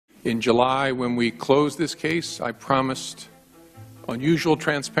In July, when we closed this case, I promised unusual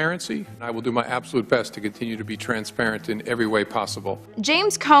transparency. I will do my absolute best to continue to be transparent in every way possible.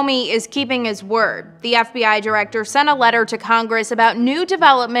 James Comey is keeping his word. The FBI director sent a letter to Congress about new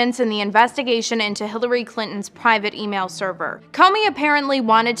developments in the investigation into Hillary Clinton's private email server. Comey apparently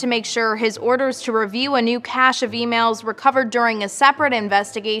wanted to make sure his orders to review a new cache of emails recovered during a separate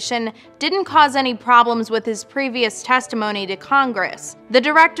investigation didn't cause any problems with his previous testimony to Congress. The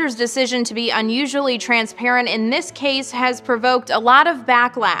director's decision to be unusually transparent in this case has provoked a lot of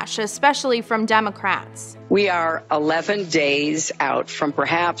backlash, especially from Democrats. We are 11 days out from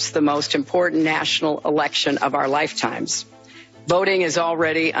perhaps the most important national election of our lifetimes. Voting is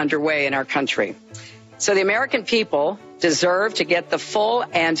already underway in our country. So the American people deserve to get the full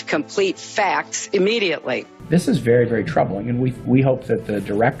and complete facts immediately. This is very, very troubling, and we hope that the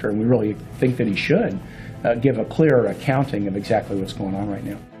director, and we really think that he should, give a clearer accounting of exactly what's going on right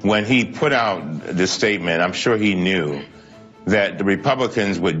now. When he put out this statement, I'm sure he knew that the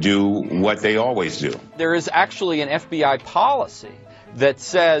Republicans would do what they always do. There is actually an FBI policy that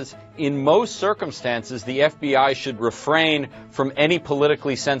says in most circumstances the FBI should refrain from any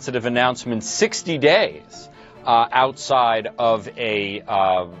politically sensitive announcements 60 days outside of any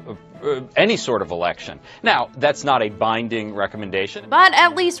sort of election. Now, that's not a binding recommendation. But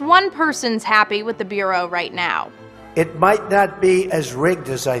at least one person's happy with the Bureau right now. It might not be as rigged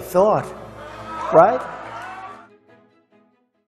as I thought, right?